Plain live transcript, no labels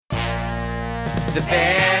The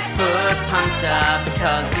Barefoot Punter,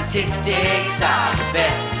 because statistics are the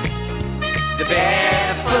best. The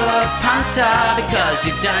Barefoot Punter, because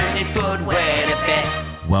you don't need footwear to bet.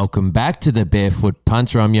 Welcome back to the Barefoot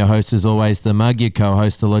Punter. I'm your host, as always, The Mug, your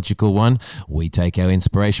co-host, The Logical One. We take our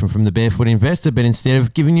inspiration from the Barefoot Investor, but instead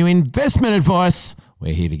of giving you investment advice,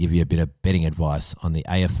 we're here to give you a bit of betting advice on the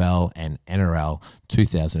AFL and NRL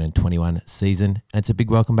 2021 season. And it's a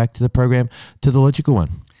big welcome back to the program to The Logical One.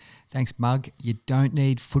 Thanks, Mug. You don't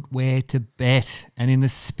need footwear to bet. And in the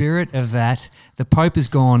spirit of that, the Pope has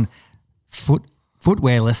gone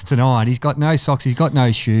footwearless tonight. He's got no socks. He's got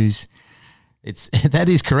no shoes. That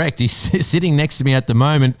is correct. He's sitting next to me at the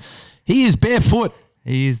moment. He is barefoot.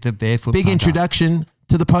 He is the Barefoot Big Punter. introduction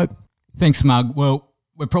to the Pope. Thanks, Mug. Well,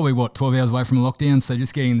 we're probably, 12 hours away from a lockdown, so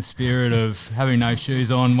just getting in the spirit of having no shoes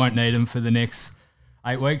on, won't need them for the next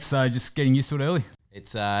 8 weeks, so just getting used to it early.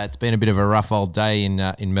 It's been a bit of a rough old day in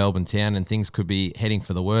Melbourne town, and things could be heading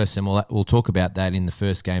for the worse. And we'll talk about that in the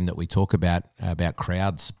first game that we talk about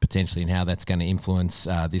crowds potentially and how that's going to influence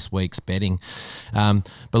this week's betting. But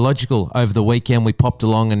Logical, over the weekend we popped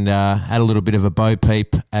along and had a little bit of a bo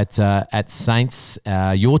peep at Saints,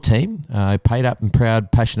 your team, paid up and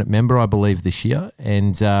proud, passionate member, I believe, this year,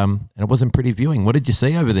 and it wasn't pretty viewing. What did you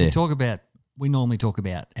see over there? We normally talk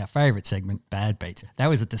about our favourite segment, bad beats. That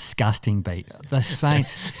was a disgusting beat. The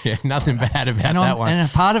Saints. Yeah, nothing bad about that one. And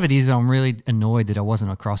a part of it is I'm really annoyed that I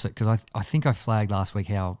wasn't across it because I think I flagged last week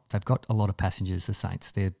how they've got a lot of passengers, the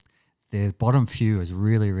Saints. Their bottom few is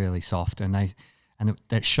really, really soft, and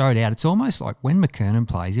that showed out. It's almost like when McKernan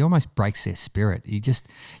plays, he almost breaks their spirit. He just,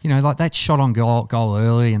 like that shot on goal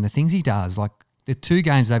early and the things he does, like the 2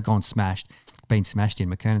 games they've been smashed in,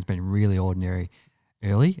 McKernan's been really ordinary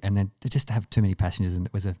early, and then they just have too many passengers, and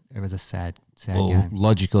it was a sad game.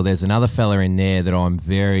 Logical. There's another fella in there that I'm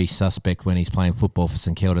very suspect when he's playing football for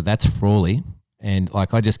St Kilda. That's Frawley, and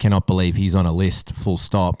I just cannot believe he's on a list. Full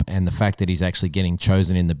stop. And the fact that he's actually getting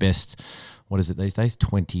chosen in the best. What is it these days?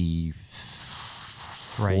 23,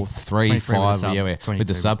 5, with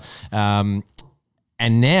the sub. And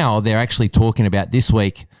now they're actually talking about this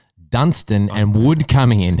week. Dunstan and Wood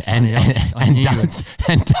coming in, and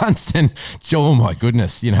Dunstan. Oh my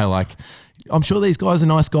goodness! I'm sure these guys are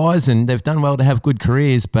nice guys, and they've done well to have good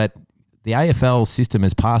careers, but the AFL system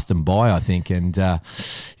has passed them by, I think. And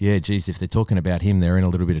if they're talking about him, they're in a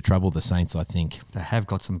little bit of trouble. The Saints, I think, they have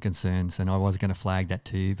got some concerns, and I was going to flag that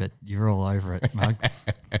too, but you're all over it, Mug.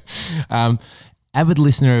 Avid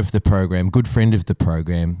listener of the program, good friend of the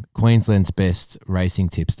program, Queensland's best racing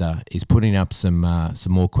tipster, is putting up some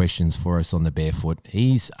more questions for us on the Barefoot.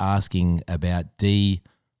 He's asking about D.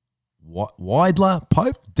 Weidler,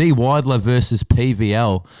 Pope? D. Weidler versus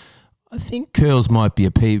PVL. I think Curls might be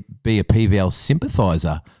a PVL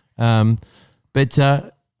sympathiser. But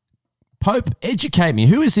Pope, educate me.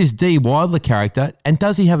 Who is this D. Weidler character, and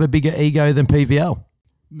does he have a bigger ego than PVL?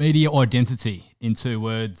 Media identity, in 2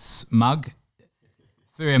 words, Mug.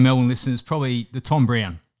 For our Melbourne listeners, probably the Tom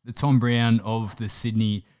Brown of the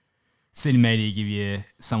Sydney media, give you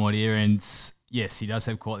some idea. And yes, he does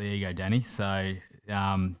have quite the ego, Danny. So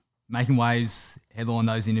making waves, headline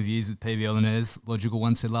those interviews with PVL, and as Logical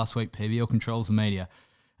One said last week, PVL controls the media,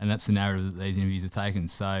 and that's the narrative that these interviews have taken.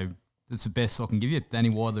 So that's the best I can give you. Danny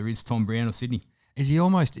Weidler is Tom Brown of Sydney. Is he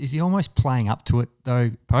almost playing up to it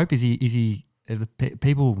though, Pope? Is he? Are the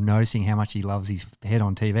people noticing how much he loves his head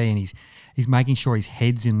on TV, and he's making sure his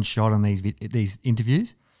head's in shot on these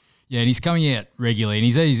interviews? Yeah, and he's coming out regularly, and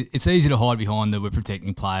it's easy to hide behind that we're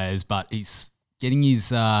protecting players, but he's getting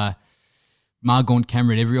his mug on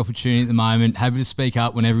camera at every opportunity at the moment, happy to speak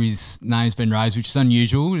up whenever his name's been raised, which is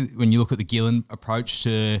unusual when you look at the Gillen approach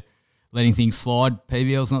to letting things slide.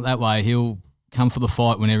 PVL's not that way. He'll come for the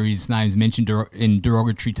fight whenever his name's mentioned in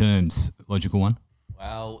derogatory terms, Logical One.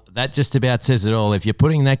 Well, that just about says it all. If you're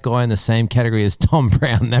putting that guy in the same category as Tom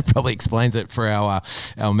Brown, that probably explains it for our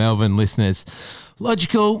Melbourne listeners.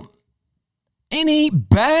 Logical, any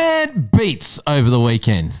bad beats over the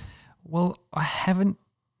weekend? Well, I have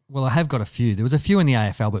got a few. There was a few in the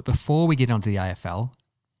AFL, but before we get onto the AFL,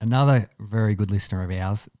 another very good listener of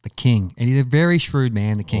ours, the King, and he's a very shrewd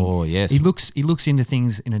man, the King. Oh, yes. He looks into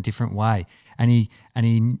things in a different way, and he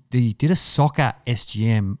did a soccer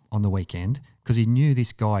SGM on the weekend because he knew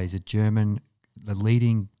this guy is the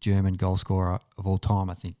leading German goal scorer of all time,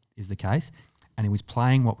 I think is the case, and he was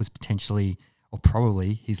playing what was potentially or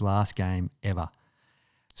probably his last game ever.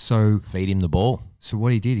 So feed him the ball. So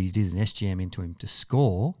what he did an SGM into him to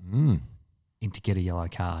score and to get a yellow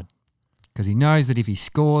card. because he knows that if he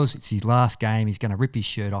scores, it's his last game, he's going to rip his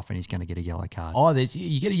shirt off and he's going to get a yellow card. Oh,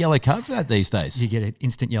 you get a yellow card for that these days. You get an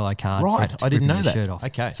instant yellow card. Right, for I didn't ripping know your that. Shirt off.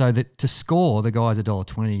 Okay. So to score, the guy's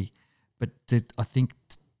 $1.20, but I think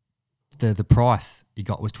the price he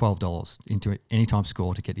got was $12 into any time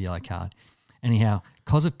score to get the yellow card. Anyhow,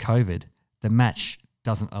 because of COVID, the match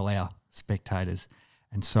doesn't allow spectators,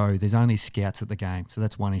 and so there's only scouts at the game. So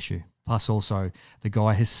that's one issue. Plus, also the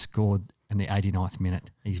guy has scored in the 89th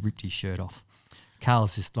minute. He's ripped his shirt off.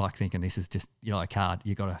 Carl's just like thinking this is just yellow card.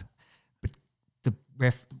 You got to. But the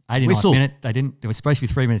ref 89th Whistle. minute. They didn't. There was supposed to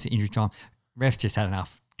be 3 minutes of injury time. Ref's just had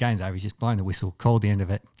enough. Game's over. He's just blown the whistle. Called the end of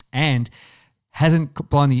it, and hasn't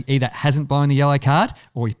blown the yellow card,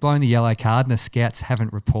 or he's blown the yellow card and the scouts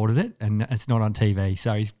haven't reported it, and it's not on TV.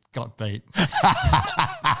 So he's got beat.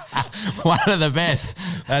 One of the best.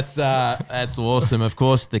 That's awesome. Of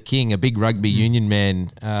course, the king, a big rugby union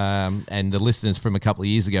man, and the listeners from a couple of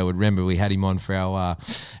years ago would remember we had him on for our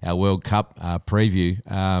World Cup preview.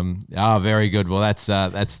 Very good. Well, that's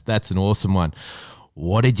an awesome one.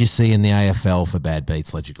 What did you see in the AFL for bad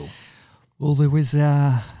beats, Logical? Well,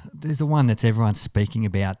 there's the one that's everyone's speaking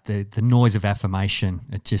about, the noise of affirmation.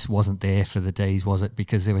 It just wasn't there for the D's, was it?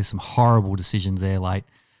 Because there was some horrible decisions there late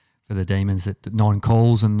for the Demons, that the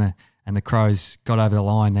non-calls and the Crows got over the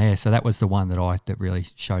line there. So that was the one that really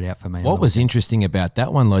showed out for me. What was interesting about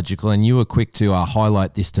that one, Logical, and you were quick to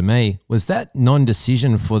highlight this to me, was that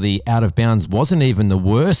non-decision for the out of bounds wasn't even the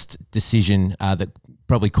worst decision that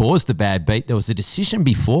probably caused the bad beat. There was a decision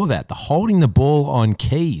before that. The holding the ball on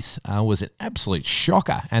Keys was an absolute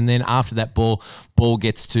shocker. And then after that ball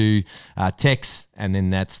gets to Tex, and then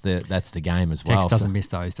that's the game as well. Tex doesn't miss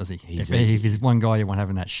those, does he? If there's one guy you want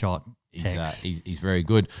having that shot, Tex. He's very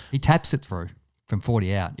good. He taps it through from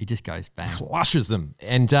 40 out. He just goes bang. Flushes them.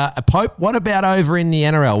 And Pope, what about over in the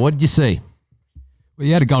NRL? What did you see? Well,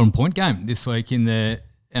 you had a golden point game this week in the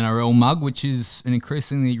NRL mug, which is an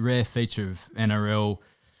increasingly rare feature of NRL.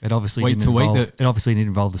 It obviously week didn't to involve, week. It obviously didn't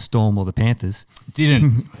involve the Storm or the Panthers.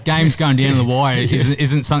 Didn't. Games going down to the wire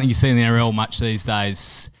isn't something you see in the NRL much these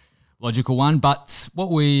days. Logical one. But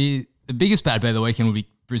the biggest bad bet of the weekend will be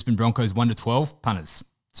Brisbane Broncos 1-12 punters.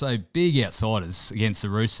 So big outsiders against the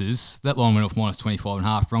Roosters. That line went off minus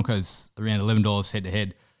 25.5. Broncos around $11 head to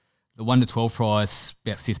head. The 1-12 price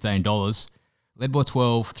about $15. Led by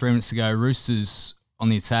 12, 3 minutes to go. Roosters on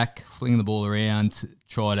the attack, flinging the ball around to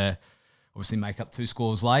try to obviously make up 2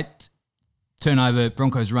 scores late. Turnover,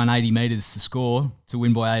 Broncos run 80 metres to score to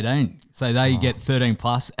win by 18. So they get 13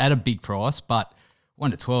 plus at a big price, but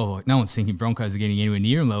 1-12, no one's thinking Broncos are getting anywhere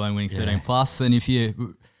near them, let alone winning 13 plus. And if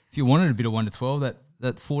you wanted a bit of 1-12,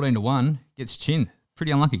 that 14-1 gets chin.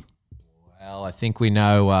 Pretty unlucky. Well, I think we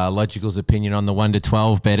know Logical's opinion on the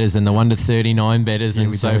 1-12 betters and the 1-39 betters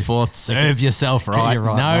and so forth. Serve yourself right.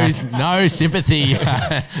 No sympathy,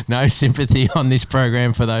 no sympathy on this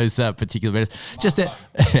program for those particular betters. Just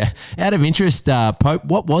out of interest, Pope,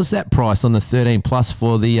 what was that price on the 13 plus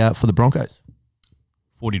for the Broncos?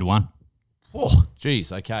 40-1. Oh,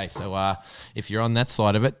 geez. Okay, so if you're on that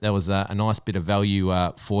side of it, that was a nice bit of value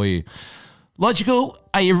for you. Logical,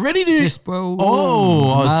 are you ready to? Just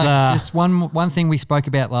one thing we spoke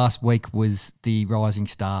about last week was the Rising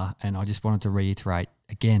Star, and I just wanted to reiterate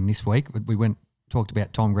again this week. We talked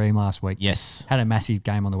about Tom Green last week. Yes, had a massive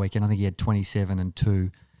game on the weekend. I think he had 27 and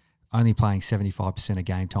 2, only playing 75% of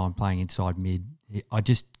game time, playing inside mid. I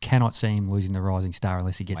just cannot see him losing the Rising Star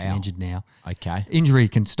unless he gets injured now. Okay, injury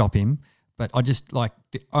can stop him. But I just like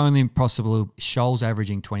the only possible. Shoal's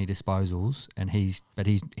averaging 20 disposals, and he's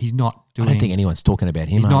not doing. I don't think anyone's talking about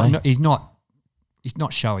him. He's not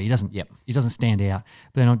showy. He doesn't stand out.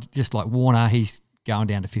 But then I'm just like Warner, he's going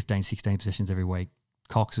down to 15, 16 possessions every week.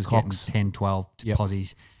 Cox is getting 10, 12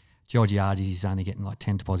 posies. Georgiades is only getting like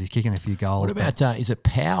 10 deposits, kicking a few goals. What about, is it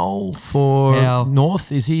Powell for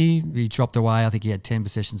North? Is he? He dropped away. I think he had 10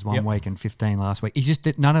 possessions one week and 15 last week. He's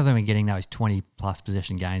just, none of them are getting those 20-plus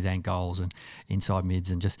possession gains and goals and inside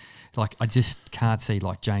mids. And just, like, I just can't see,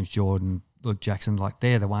 like, James Jordan, Luke Jackson, like,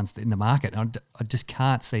 they're the ones in the market. I just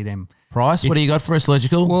can't see them. Price, what do you got for us,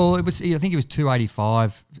 Logical? Well, I think it was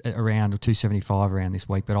 285 around or 275 around this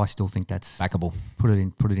week, but I still think that's backable. Put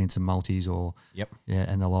it in some multis or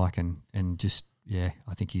and the like, and just I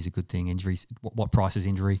think he's a good thing. Injuries, what price is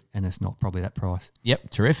injury, and it's not probably that price. Yep,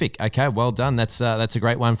 terrific. Okay, well done. That's a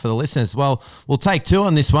great one for the listeners. Well, we'll take 2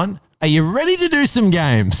 on this one. Are you ready to do some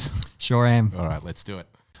games? Sure am. All right, let's do it.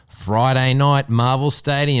 Friday night, Marvel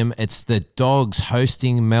Stadium. It's the Dogs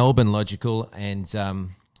hosting Melbourne, Logical, and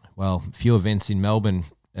a few events in Melbourne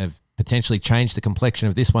have potentially change the complexion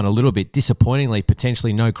of this one a little bit. Disappointingly,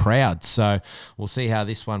 potentially no crowd. So we'll see how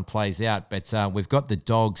this one plays out. But we've got the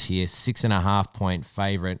Dogs here, 6.5 point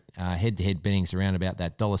favourite. Head-to-head bettings around about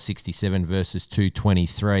that $1.67 versus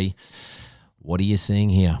 $2.23. What are you seeing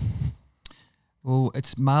here? Well,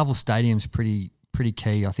 it's Marvel Stadium's pretty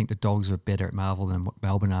key. I think the Dogs are better at Marvel than what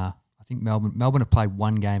Melbourne are. I think Melbourne have played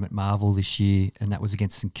one game at Marvel this year, and that was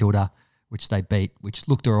against St Kilda, which they beat, which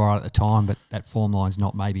looked all right at the time, but that form line's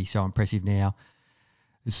not maybe so impressive now.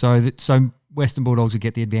 So Western Bulldogs would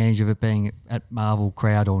get the advantage of it being at Marvel,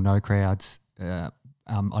 crowd or no crowds. I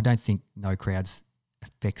don't think no crowds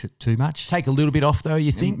affects it too much. Take a little bit off though,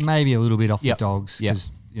 you think? Maybe a little bit off Yep. the Dogs because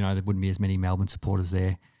there wouldn't be as many Melbourne supporters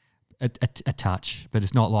there. A touch, but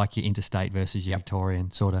it's not like your interstate versus your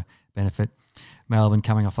Victorian sort of benefit. Melbourne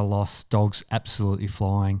coming off a loss, Dogs absolutely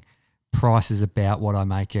flying. Price is about what I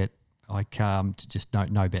make it. Just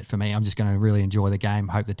no bet for me. I'm just going to really enjoy the game.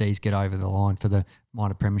 Hope the D's get over the line for the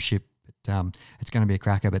minor premiership. But it's going to be a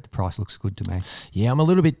cracker, but the price looks good to me. Yeah, I'm a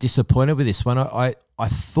little bit disappointed with this one. I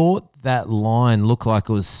thought that line looked like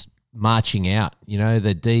it was marching out.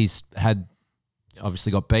 The D's had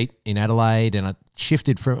obviously got beat in Adelaide, and I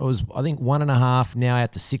shifted from it was I think 1.5 now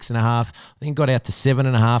out to 6.5. I think got out to 7.5,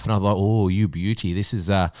 and I thought, oh, you beauty, this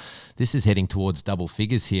is heading towards double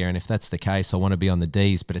figures here, and if that's the case, I want to be on the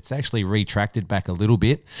D's, but it's actually retracted back a little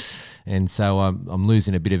bit, and so I'm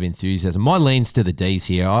losing a bit of enthusiasm. My leans to the D's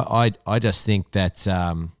here. I just think that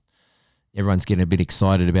everyone's getting a bit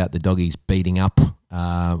excited about the Doggies beating up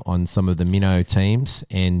on some of the minnow teams,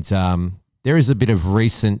 and there is a bit of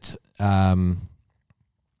recent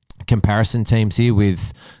comparison teams here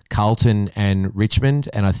with Carlton and Richmond,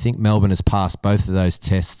 and I think Melbourne has passed both of those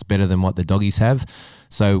tests better than what the Doggies have.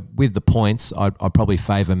 So with the points, I'd probably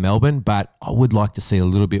favour Melbourne, but I would like to see a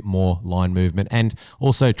little bit more line movement. And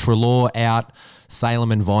also Treloar out,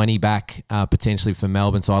 Salem and Viney back potentially for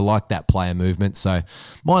Melbourne, so I like that player movement. So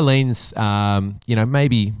my leans,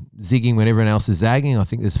 maybe zigging when everyone else is zagging. I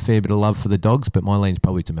think there's a fair bit of love for the Dogs, but my lean's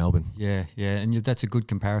probably to Melbourne. Yeah, and that's a good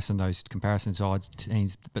comparison, those comparison sides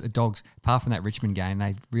teams. But the Dogs, apart from that Richmond game,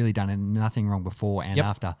 they've really done nothing wrong before and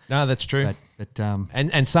after. No, that's true. But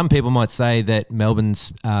and some people might say that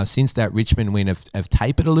Melbourne's, since that Richmond win, have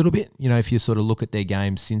tapered a little bit. If you sort of look at their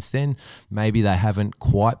games since then, maybe they haven't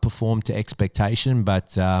quite performed to expectation,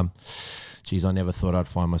 but geez, I never thought I'd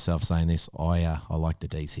find myself saying this. I like the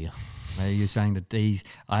D's here. You're saying the D's.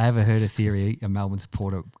 I ever heard a theory a Melbourne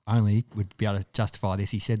supporter only would be able to justify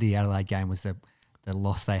this. He said the Adelaide game was the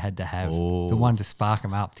loss they had to have, the one to spark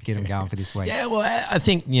them up to get them going for this week. Yeah, well, I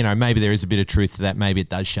think, maybe there is a bit of truth to that. Maybe it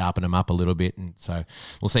does sharpen them up a little bit, and so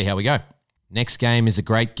we'll see how we go. Next game is a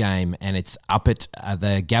great game, and it's up at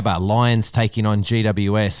the Gabba. Lions taking on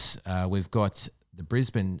GWS. We've got the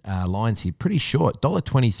Brisbane Lions here pretty short,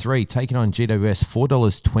 $1.23, taking on GWS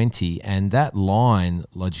 $4.20, and that line,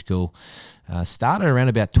 Logical, started around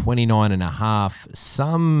about 29.5.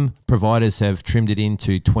 Some providers have trimmed it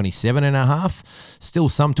into 27.5. Still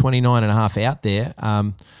some 29.5 out there.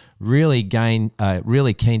 Really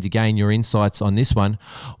keen to gain your insights on this one.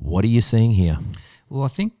 What are you seeing here? Well, I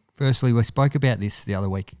think firstly we spoke about this the other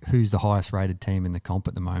week. Who's the highest rated team in the comp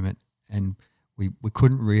at the moment? And we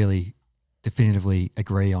couldn't really definitively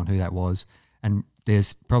agree on who that was. And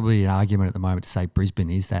there's probably an argument at the moment to say Brisbane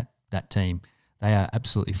is that team. They are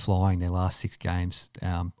absolutely flying their last 6 games,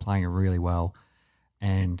 playing really well.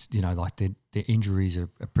 And, their injuries are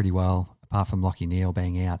pretty well. Apart from Lachie Neale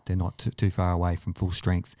being out, they're not too far away from full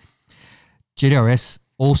strength. GWS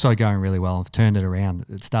also going really well and have turned it around. At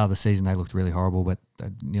the start of the season, they looked really horrible, but they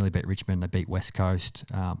nearly beat Richmond. They beat West Coast.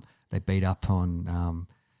 They beat up on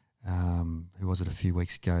who was it a few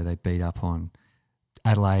weeks ago? They beat up on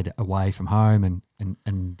Adelaide away from home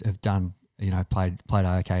and have done, played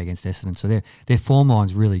okay against Essendon. So their form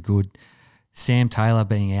line's really good. Sam Taylor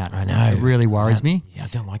being out, I know, it really worries me. Yeah, I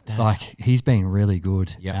don't like that. He's been really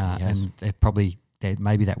good. Yeah, and they're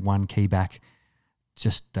maybe that one key back.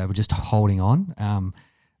 They were just holding on.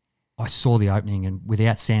 I saw the opening, and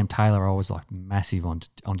without Sam Taylor, I was massive on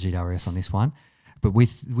GWS on this one. But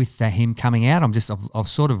with him coming out, I've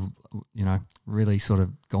sort of really sort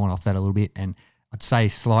of gone off that a little bit, and I'd say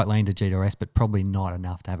slight lean to GWS, but probably not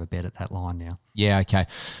enough to have a bet at that line now. Yeah, okay.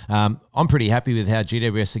 I'm pretty happy with how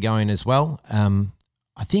GWS are going as well.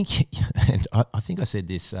 I think, and I think I said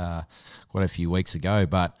this quite a few weeks ago,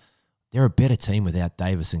 but they're a better team without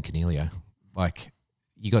Davis and Cornelio.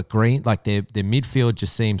 You got Green, their midfield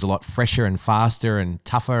just seems a lot fresher and faster and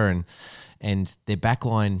tougher, and their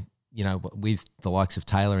backline, with the likes of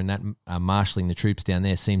Taylor and that marshalling the troops down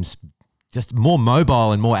there seems just more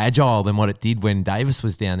mobile and more agile than what it did when Davis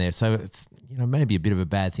was down there. So it's, maybe a bit of a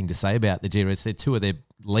bad thing to say about the GWS. They're two of their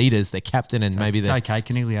leaders, their captain, and maybe it's okay.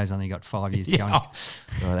 Caniglio's only got 5 years to go.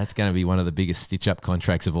 Oh, that's going to be one of the biggest stitch-up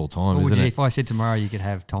contracts of all time, Or isn't it? if I said tomorrow you could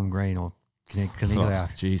have Tom Green or Caniglio.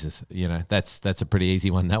 Oh, Jesus, that's a pretty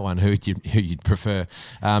easy one. That one, who you'd prefer?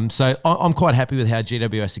 So I'm quite happy with how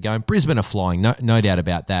GWS are going. Brisbane are flying, no doubt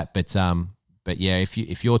about that. But yeah,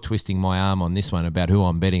 if you're twisting my arm on this one about who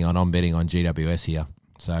I'm betting on GWS here.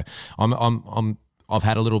 So I've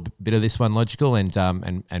had a little bit of this one, Logical,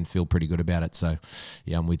 and feel pretty good about it. So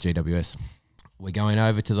yeah, I'm with GWS. We're going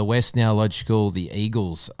over to the west now, Logical. The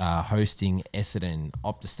Eagles are hosting Essendon,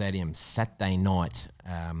 Optus Stadium, Saturday night.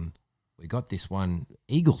 We got this one.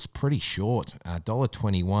 Eagles pretty short,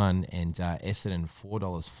 $1.21 and Essendon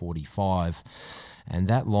 $4.45. And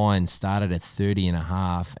that line started at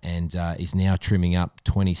 30.5 and is now trimming up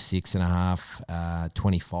 26.5,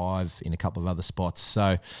 25 in a couple of other spots.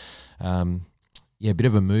 So, a bit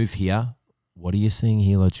of a move here. What are you seeing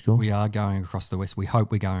here, Logical? We are going across the west. We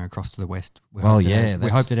hope we're going across to the west. We Well, hope yeah, we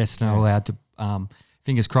hope that Essendon are allowed to,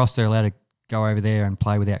 fingers crossed, they're allowed to go over there and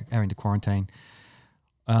play without having to quarantine.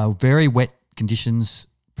 Very wet conditions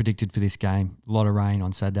predicted for this game. A lot of rain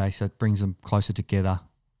on Saturday, so it brings them closer together.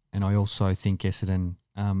 And I also think Essendon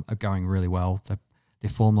are going really well. Their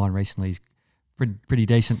form line recently is pretty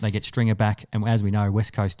decent. They get Stringer back, and as we know,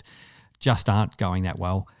 West Coast just aren't going that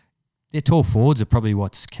well. Their tall forwards are probably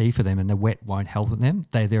what's key for them, and the wet won't help them.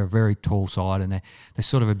 They're a very tall side, and they're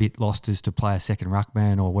sort of a bit lost as to play a second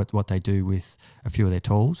ruckman or what they do with a few of their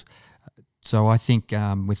talls. So I think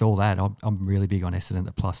with all that, I'm really big on Essendon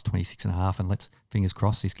at plus 26.5, and let's fingers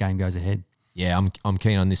crossed this game goes ahead. Yeah, I'm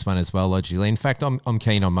keen on this one as well, logically. In fact, I'm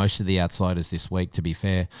keen on most of the outsiders this week. To be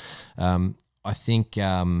fair, I think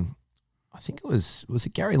it was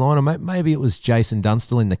it Gary Lyon or maybe it was Jason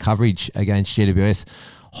Dunstall in the coverage against GWS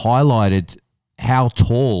highlighted how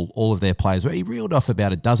tall all of their players were. He reeled off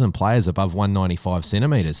about a dozen players above 195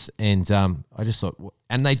 centimetres. And I just thought,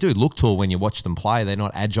 and they do look tall when you watch them play. They're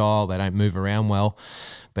not agile. They don't move around well.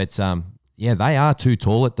 But, they are too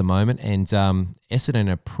tall at the moment. And Essendon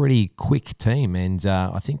are a pretty quick team. And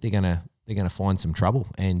I think they're going to find some trouble.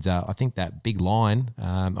 And I think that big line,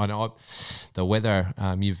 I know the weather,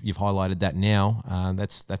 you've highlighted that now.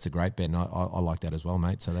 That's a great bet, and I like that as well,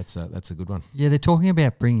 mate. So that's a good one. Yeah, they're talking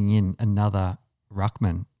about bringing in another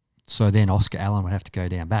ruckman, so then Oscar Allen would have to go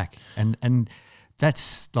down back, and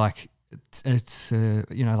that's like it's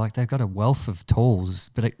like they've got a wealth of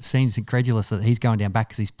tools, but it seems incredulous that he's going down back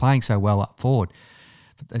because he's playing so well up forward.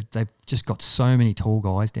 They've just got so many tall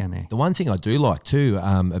guys down there. The one thing I do like too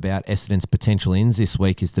about Essendon's potential ins this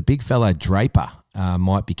week is the big fellow Draper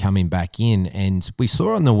might be coming back in. And we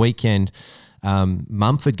saw on the weekend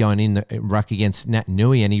Mumford going in the ruck against Nat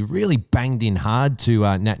Nui, and he really banged in hard to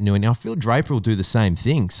Nat Nui. Now I feel Draper will do the same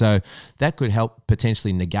thing. So that could help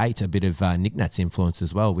potentially negate a bit of Nick Nat's influence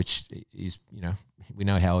as well, which is, we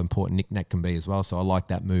know how important Nick Nat can be as well. So I like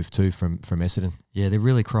that move too from Essendon. Yeah, they're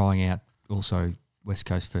really crying out also West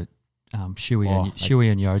Coast for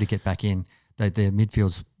Shuey and Yo to get back in. Their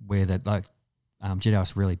midfield's where that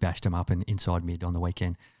GWS really bashed them up and inside mid on the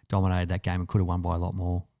weekend, dominated that game and could have won by a lot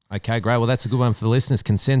more. Okay, great. Well, that's a good one for the listeners.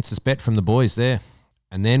 Consensus bet from the boys there.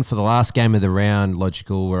 And then for the last game of the round,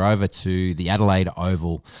 Logical, we're over to the Adelaide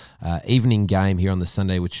Oval. Evening game here on the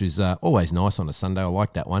Sunday, which is always nice on a Sunday. I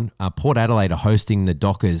like that one. Port Adelaide are hosting the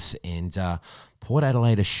Dockers, and Port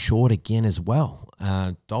Adelaide are short again as well.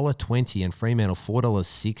 $1.20 and Fremantle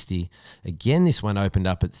 $4.60. Again, this one opened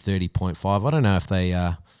up at 30.5. I don't know if they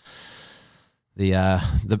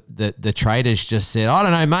the traders just said, I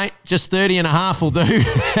don't know, mate, just 30.5 will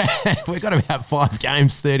do. We've got about 5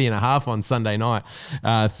 games, 30.5 on Sunday night.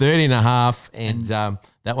 30.5, and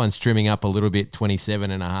that one's trimming up a little bit,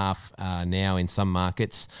 27.5 now in some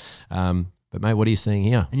markets. But mate, what are you seeing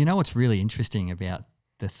here? And you know what's really interesting about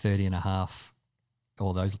the 30.5,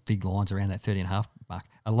 or those big lines around that 30.5 mark?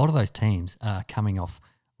 A lot of those teams are coming off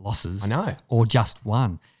losses. I know. Or just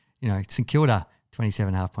one. St Kilda,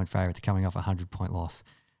 27.5 point favourites coming off a 100-point loss.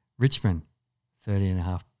 Richmond,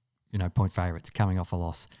 30.5 point favourites coming off a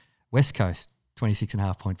loss. West Coast,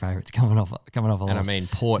 26.5 point favourites coming off a loss. And I mean,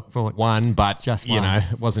 Port won, but just won.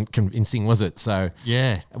 It wasn't convincing, was it? So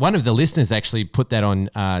yeah, one of the listeners actually put that on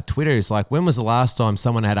Twitter. It's like, when was the last time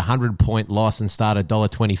someone had a 100-point loss and started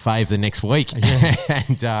 $1.25 the next week? Yeah.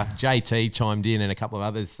 And JT chimed in, and a couple of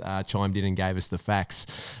others chimed in and gave us the facts.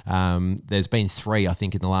 There's been 3, I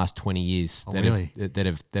think, in the last 20 years that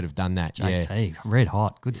have done that. JT, red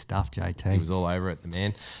hot, good stuff, JT. He was all over it, the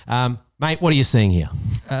man. Mate, what are you seeing here?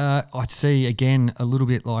 I'd see, again, a little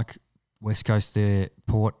bit like West Coast there,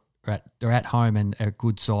 Port, they're at home and a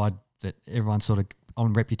good side that everyone's sort of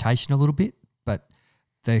on reputation a little bit.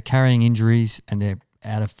 they're carrying injuries and they're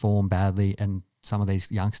out of form badly. And some of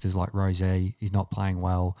these youngsters like Rosé, he's not playing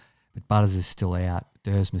well, but Butters is still out.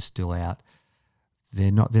 Dersma's still out.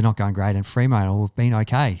 They're not going great. And Fremantle have been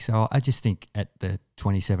okay. So I just think at the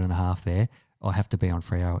 27.5 there, I have to be on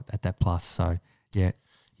Freo at that plus. So, yeah.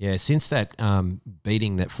 Yeah, since that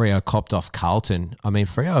beating that Freo copped off Carlton, I mean,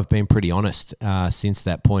 Freo have been pretty honest since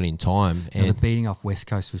that point in time. And the beating off West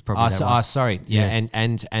Coast was probably that one. Sorry. Yeah.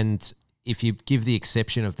 And if you give the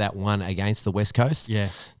exception of that one against the West Coast,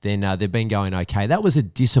 then they've been going okay. That was a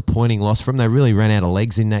disappointing loss from them. They really ran out of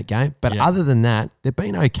legs in that game. But other than that, they've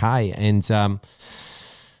been okay. And,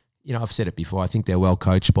 you know, I've said it before. I think they're well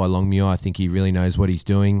coached by Longmuir. I think he really knows what he's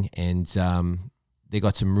doing. And they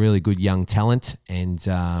got some really good young talent, and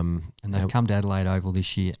they've come to Adelaide Oval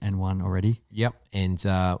this year and won already. Yep, and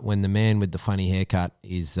when the man with the funny haircut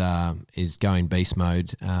is going beast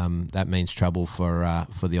mode, that means trouble for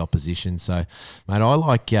the opposition. So, mate, I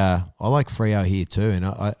like Freo here too, and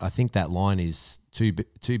I think that line is too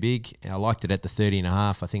big. I liked it at the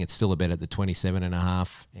 30.5. I think it's still about at the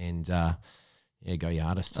 27.5, and. Yeah, go your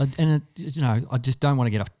hardest. You know, I just don't want to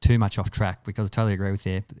get too much off track because I totally agree with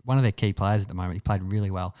you. But one of their key players at the moment, he played really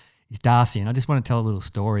well, is Darcy. And I just want to tell a little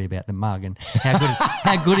story about the mug and how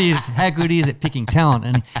good he is at picking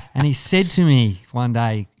talent. And he said to me one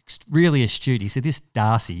day, really astute, he said, this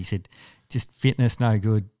Darcy, he said, just fitness no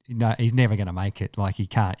good. No, he's never going to make it. Like he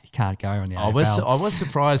can't go on the AFL. I was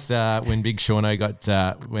surprised when Big Shauno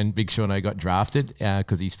got drafted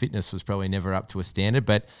because his fitness was probably never up to a standard.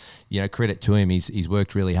 But you know, credit to him, he's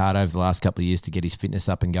worked really hard over the last couple of years to get his fitness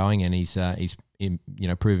up and going, and he's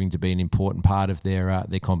proving to be an important part of their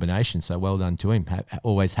combination. So well done to him.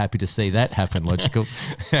 Always happy to see that happen. Logical.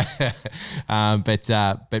 But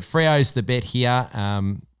Freo's the bet here.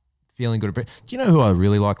 Feeling good. Do you know who I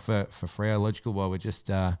really like for Freo, Logical, while we're just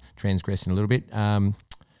transgressing a little bit?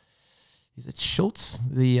 Is it Schultz?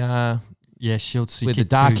 Schultz. With the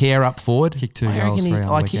dark hair up forward. Kicked 2 goals for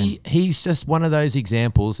our weekend. He's just one of those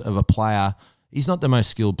examples of a player. He's not the most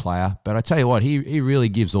skilled player, but I tell you what, he really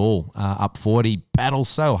gives all up forward. He battles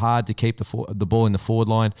so hard to keep the ball in the forward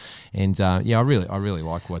line, and I really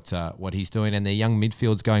like what he's doing. And their young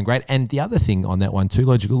midfield's going great. And the other thing on that one too,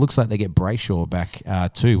 Logical, looks like they get Brayshaw back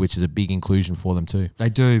too, which is a big inclusion for them too. They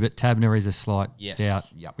do, but Tabner is a slight doubt,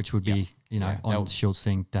 which would be on Schultz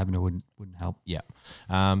thing. Tabner wouldn't help. Yeah,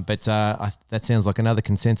 but that sounds like another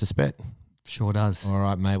consensus bet. Sure does. All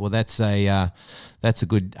right, mate. Well, that's a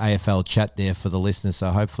good AFL chat there for the listeners. So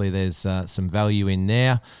hopefully there's some value in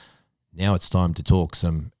there. Now it's time to talk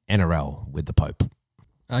some NRL with the Pope.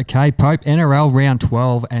 Okay, Pope, NRL round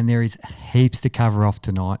 12, and there is heaps to cover off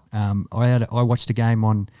tonight. I watched a game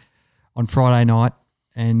on Friday night,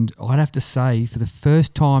 and I'd have to say for the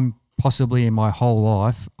first time possibly in my whole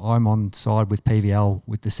life, I'm on side with PVL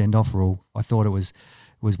with the send-off rule. I thought it was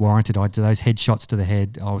warranted. Those headshots to the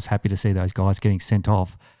head, I was happy to see those guys getting sent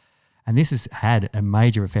off. And this has had a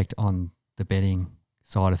major effect on the betting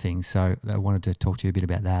side of things. So I wanted to talk to you a bit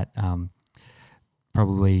about that.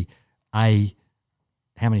 Probably,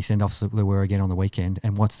 how many send-offs there were again on the weekend,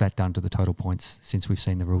 and what's that done to the total points since we've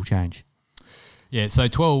seen the rule change? Yeah, so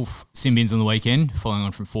 12 sin bins on the weekend, following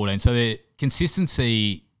on from 14. So the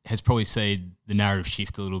consistency has probably seen the narrative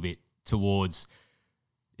shift a little bit towards,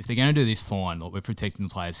 if they're going to do this, fine, like we're protecting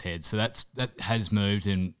the players' heads. So that has moved,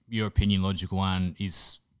 and your opinion, Logical One,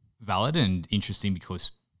 is valid and interesting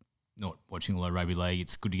because not watching a lot of rugby league,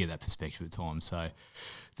 it's good to get that perspective at times. So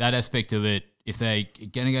that aspect of it, if they're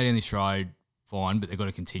going to go down this road, fine, but they've got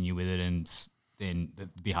to continue with it, and then the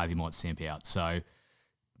behaviour might stamp out. So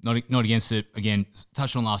not against it. Again,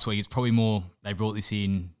 touched on last week, it's probably more they brought this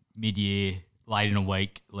in mid-year, late in a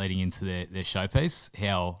week, leading into their showpiece.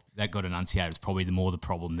 How that got enunciated is probably the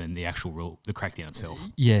problem than the actual rule, the crackdown itself.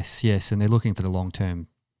 Yes, and they're looking for the long-term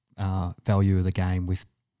value of the game with,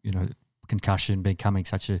 concussion becoming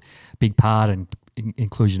such a big part and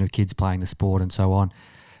inclusion of kids playing the sport and so on.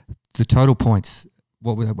 The total points,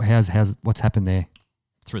 what's happened there?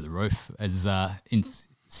 Through the roof. As in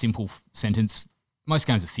simple sentence, most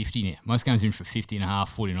games are 50 now. Most games are in for 50.5,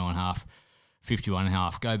 49.5,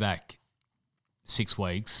 51.5. Go back 6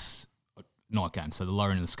 weeks, night games, so the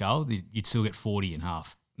lower end of the scale, you'd still get 40.5.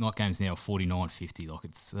 Night games now 49.50. Like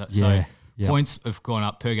it's so points have gone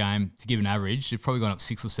up per game. To give an average, they've probably gone up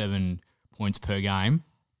 6 or 7 points per game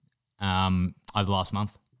over the last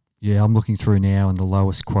month. Yeah, I'm looking through now, and the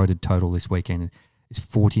lowest quoted total this weekend is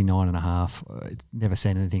 49.5. It's never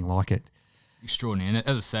seen anything like it. Extraordinary. And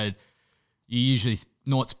as I said, you usually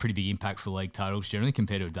night's a pretty big impact for league totals generally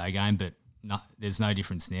compared to a day game, but there's no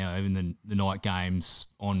difference now. Even the night games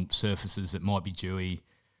on surfaces that might be dewy,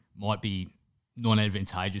 might be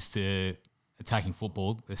non-advantageous to attacking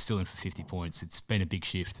football, they're still in for 50 points. It's been a big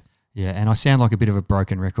shift. Yeah, and I sound like a bit of a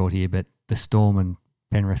broken record here, but the Storm and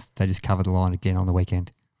Penrith, they just covered the line again on the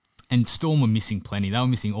weekend. And Storm were missing plenty. They were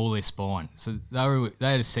missing all their spine. So they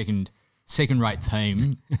had a second-rate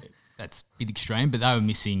team. That's a bit extreme, but they were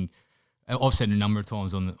missing. I've said a number of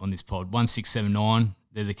times on this pod. 1, 6, 7, 9.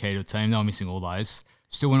 They're the key to a team. They were missing all those.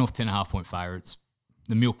 Still went off 10.5-point favourites.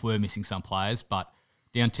 The Milk were missing some players, but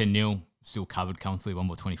down 10-0, still covered comfortably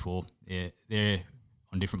 1/24. Yeah, they're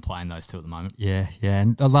on different plane, those two at the moment. Yeah.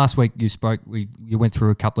 And last week you spoke. You went through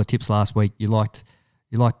a couple of tips last week. You liked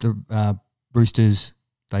the Roosters.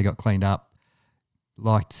 They got cleaned up.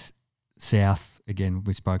 Liked South. Again,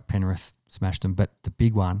 we spoke. Penrith smashed them. But the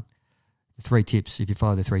big one, the 3 tips, if you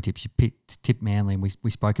follow the 3 tips, you tipped Manly, and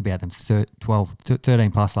we spoke about them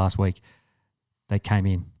 13 plus last week. They came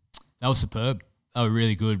in. They were superb. They were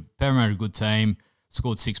really good. Parramatta, a good team,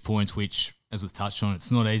 scored 6 points, which, as we've touched on,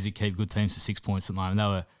 it's not easy to keep good teams to 6 points at the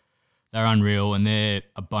moment. They're unreal, and they're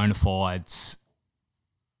a bona fide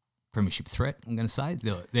premiership threat, I'm going to say.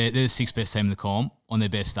 They're the 6th best team in the comp. On their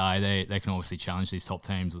best day, they can obviously challenge these top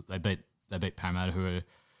teams. They beat Parramatta, who are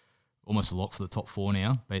almost a lock for the top 4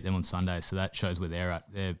 now. Beat them on Sunday, so that shows where they're at.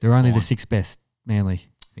 They're only the 6th best, Manly.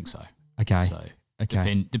 I think so. Okay. So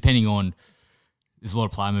depending on, there's a lot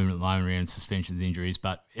of player movement at the moment around suspensions, injuries,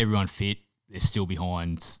 but everyone fit. They're still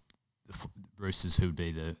behind the Roosters, who would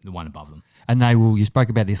be the one above them. And they will. You spoke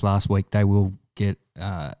about this last week. They will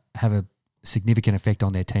have a significant effect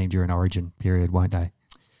on their team during Origin period, won't they?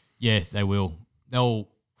 Yeah, they will. They'll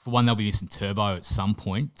be missing Turbo at some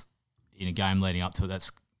point in a game leading up to it. That's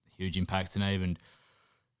a huge impact. And even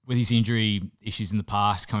with his injury issues in the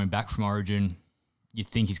past, coming back from Origin, you'd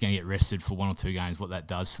think he's going to get rested for 1 or 2 games, what that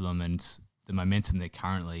does to them, and the momentum they've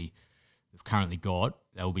currently got.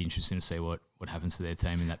 That will be interesting to see what happens to their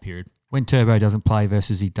team in that period. When Turbo doesn't play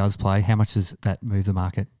versus he does play, how much does that move the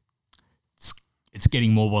market? It's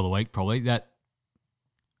getting more by the week, probably. That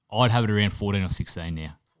I'd have it around 14 or 16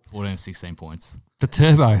 now. 14 or 16 points. For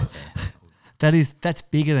Turbo. That's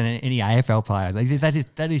bigger than any AFL player. Like,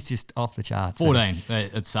 that is just off the charts. 14,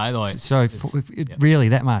 I'd say. Really,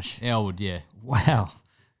 that much? Yeah, I would, yeah. Wow.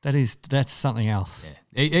 That's something else.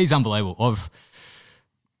 Yeah, he's unbelievable. I've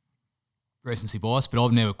recency bias, but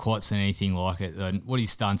I've never quite seen anything like it. And what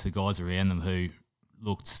he's done to the guys around them who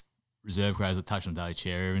looked reserve grades. I touched on Daly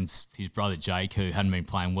Cherry Evans, his brother Jake, who hadn't been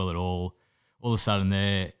playing well at all. All of a sudden,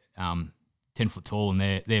 they're 10 foot tall, and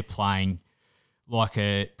they're playing like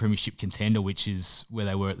a premiership contender, which is where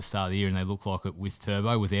they were at the start of the year, and they look like it with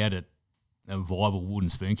Turbo without a viable wooden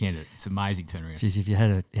spoon candidate. It's an amazing turnaround. Jeez, if you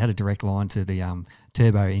had a direct line to the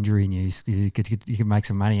Turbo injury news, you could make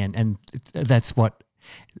some money, and that's what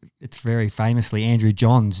it's very famously. Andrew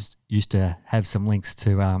Johns used to have some links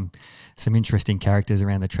to some interesting characters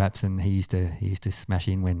around the traps, and he used to smash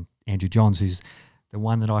in when Andrew Johns, who's the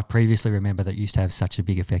one that I previously remember that used to have such a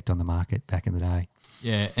big effect on the market back in the day.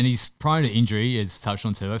 Yeah, and he's prone to injury, as touched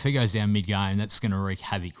on too. If he goes down mid-game, that's going to wreak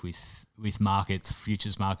havoc with markets,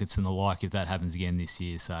 futures markets and the like, if that happens again this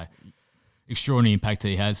year. So, extraordinary impact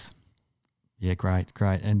he has. Yeah, great.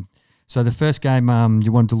 And so the first game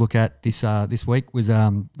you wanted to look at this week was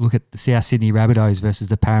look at the South Sydney Rabbitohs versus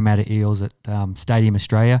the Parramatta Eels at Stadium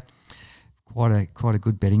Australia. Quite a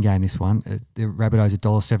good betting game, this one. The Rabbitohs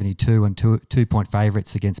 $1.72 and 2-point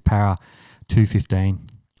favourites against Para, $2.15.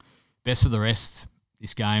 Best of the rest,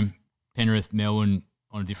 this game. Penrith, Melbourne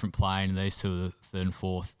on a different plane, and these two are the 3rd and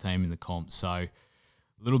 4th team in the comp. So a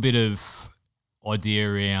little bit of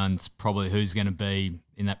idea around probably who's going to be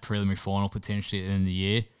in that preliminary final potentially at the end of the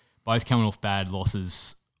year. Both coming off bad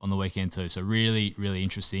losses on the weekend too. So really, really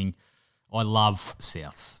interesting. I love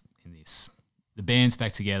Souths in this. The band's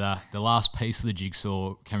back together. The last piece of the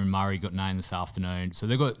jigsaw, Cameron Murray, got named this afternoon. So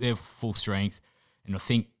they've got their full strength. And I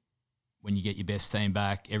think when you get your best team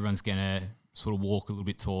back, everyone's going to sort of walk a little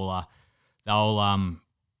bit taller.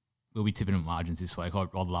 We'll be tipping at margins this week.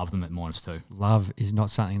 I'd love them at -2. Love is not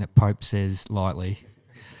something that Pope says lightly.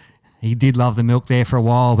 He did love the milk there for a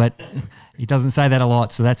while, but he doesn't say that a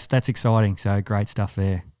lot. So that's exciting. So great stuff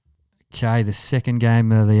there. Okay, the second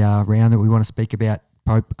game of the round that we want to speak about,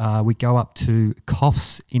 Pope, we go up to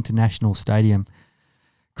Coffs International Stadium.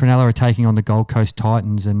 Cronulla are taking on the Gold Coast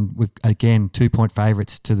Titans, and we've, again, 2-point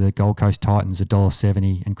favourites to the Gold Coast Titans,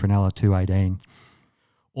 $1.70, and Cronulla $2.18.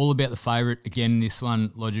 All about the favourite. Again, this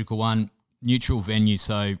one, logical one, neutral venue.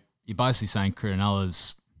 So you're basically saying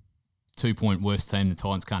Cronulla's 2-point worst team, the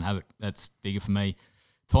Titans can't have it. That's bigger for me.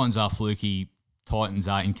 Titans are fluky. Titans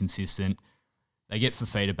are inconsistent. They get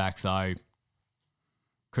Fafita back, though.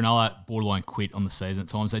 Cronulla borderline quit on the season at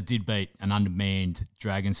times. They did beat an undermanned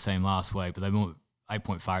Dragons team last week, but they were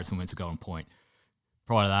 8-point favourites and went to Golden Point.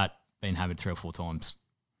 Prior to that, been hammered 3 or 4 times.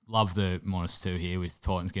 Love the -2 here with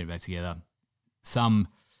Titans getting back together. Some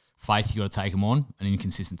faith you got to take them on, an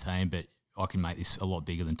inconsistent team, but I can make this a lot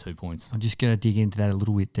bigger than 2 points. I'm just going to dig into that a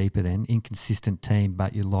little bit deeper then. Inconsistent team,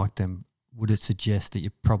 but you like them. Would it suggest that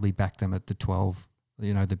you probably back them at the 12,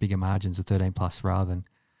 the bigger margins of 13 plus rather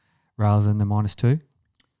than the -2?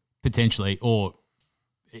 Potentially, or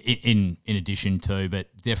in addition to, but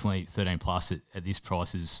definitely 13 plus at this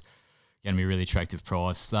price is going to be a really attractive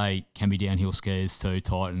price. They can be downhill skiers too,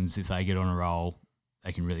 Titans. If they get on a roll,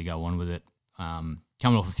 they can really go on with it. Coming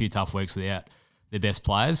off a few tough weeks without their best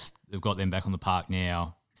players, they've got them back on the park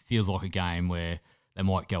now. Feels like a game where they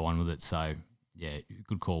might go on with it. So, yeah,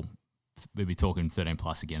 good call. We'll be talking 13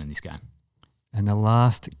 plus again in this game. And the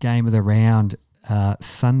last game of the round,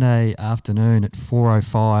 Sunday afternoon at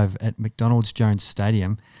 4:05 at McDonald's Jones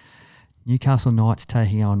Stadium. Newcastle Knights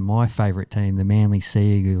taking on my favourite team, the Manly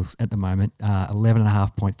Sea Eagles, at the moment.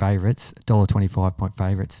 11.5 point favourites, $1.25 point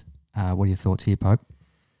favourites. What are your thoughts here, Pope?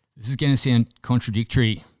 This is going to sound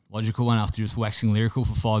contradictory, logical one after just waxing lyrical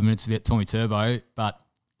for 5 minutes about Tommy Turbo, but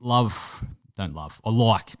I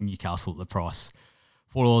like Newcastle at the price.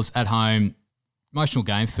 $4 at home, emotional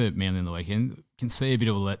game for Manly in the weekend. Can see a bit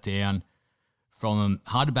of a letdown from them.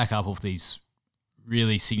 Hard to back up off these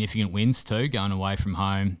really significant wins too, going away from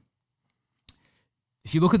home.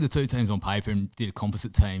 If you look at the two teams on paper and did a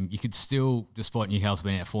composite team, you could still, despite Newcastle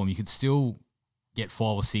being out of form, you could still get 5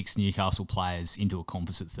 or 6 Newcastle players into a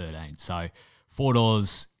composite 13. So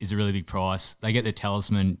 $4 is a really big price. They get their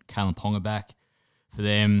talisman, Kalen Ponga, back. For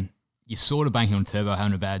them, you're sort of banking on Turbo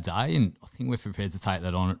having a bad day, and I think we're prepared to take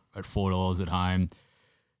that on at $4 at home.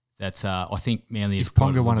 That's I think Manly is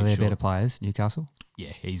Ponga one of their better players, Newcastle?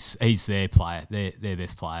 Yeah, he's their player, their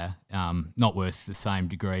best player. Not worth the same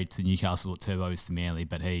degree to Newcastle what Turbo is to Manly,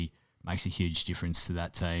 but he makes a huge difference to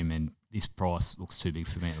that team, and this price looks too big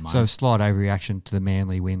for me at the moment. So a slight overreaction to the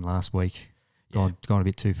Manly win last week. Gone a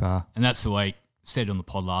bit too far. And that's the week, said on the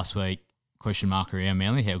pod last week, question mark around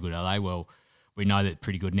Manly, how good are they? Well, we know they're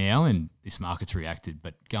pretty good now, and this market's reacted,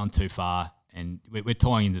 but going too far, and we're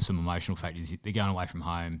tying into some emotional factors. They're going away from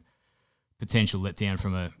home, potential letdown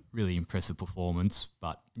from a really impressive performance,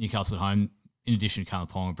 but Newcastle at home, in addition to Kalen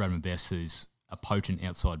Ponga, Bradman Best, who's a potent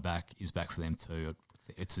outside back, is back for them too.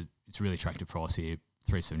 It's a really attractive price here,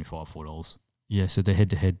 $3.75, $4. Yeah, so the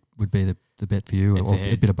head-to-head would be the bet for you, or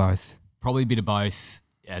a bit of both? Probably a bit of both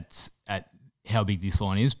at how big this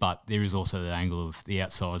line is, but there is also that angle of the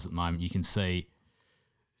outsiders at the moment. You can see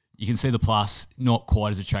the plus, not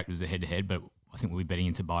quite as attractive as the head-to-head, but I think we'll be betting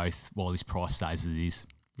into both while this price stays as it is.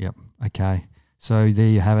 Yep. Okay. So there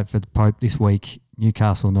you have it for the Pope this week.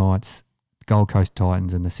 Newcastle Knights, Gold Coast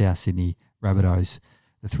Titans, and the South Sydney Rabbitohs,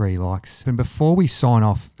 the 3 likes. And before we sign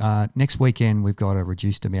off, next weekend we've got a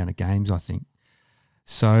reduced amount of games, I think.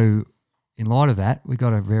 So in light of that, we've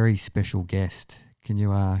got a very special guest. Can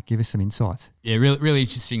you give us some insights? Yeah, really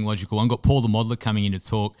interesting, logical one. Got Paul the Modeler coming in to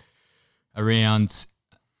talk around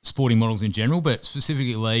sporting models in general, but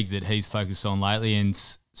specifically league that he's focused on lately, and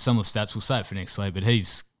some of the stats, we'll say it for next week, but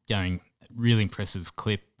he's going really impressive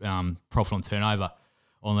clip, profit on turnover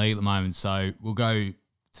on league at the moment. So we'll go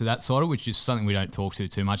to that side of it, which is something we don't talk to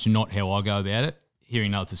too much, and not how I go about it. Hearing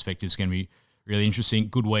another perspective is going to be really interesting.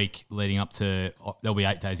 Good week leading up to, there'll be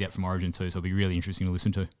 8 days out from Origin too, so it'll be really interesting to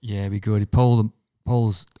listen to. Yeah, it'll be good.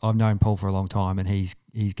 I've known Paul for a long time, and he's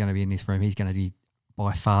going to be in this room. He's going to be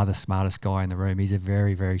by far the smartest guy in the room. He's a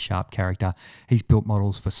very, very sharp character. He's built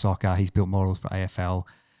models for soccer. He's built models for AFL.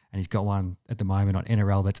 And he's got one at the moment on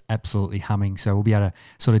NRL that's absolutely humming. So we'll be able to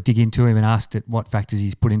sort of dig into him and ask what factors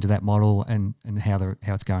he's put into that model and how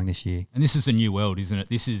it's going this year. And this is a new world, isn't it?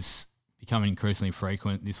 This is becoming increasingly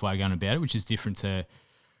frequent, this way of going about it, which is different to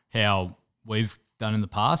how we've done in the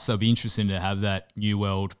past. So it'll be interesting to have that new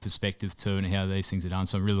world perspective too, and how these things are done.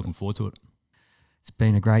 So I'm really looking forward to it. It's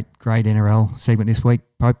been a great NRL segment this week.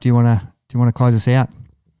 Pope, do you want to close us out?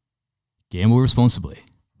 Gamble responsibly,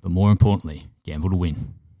 but more importantly, gamble to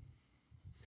win.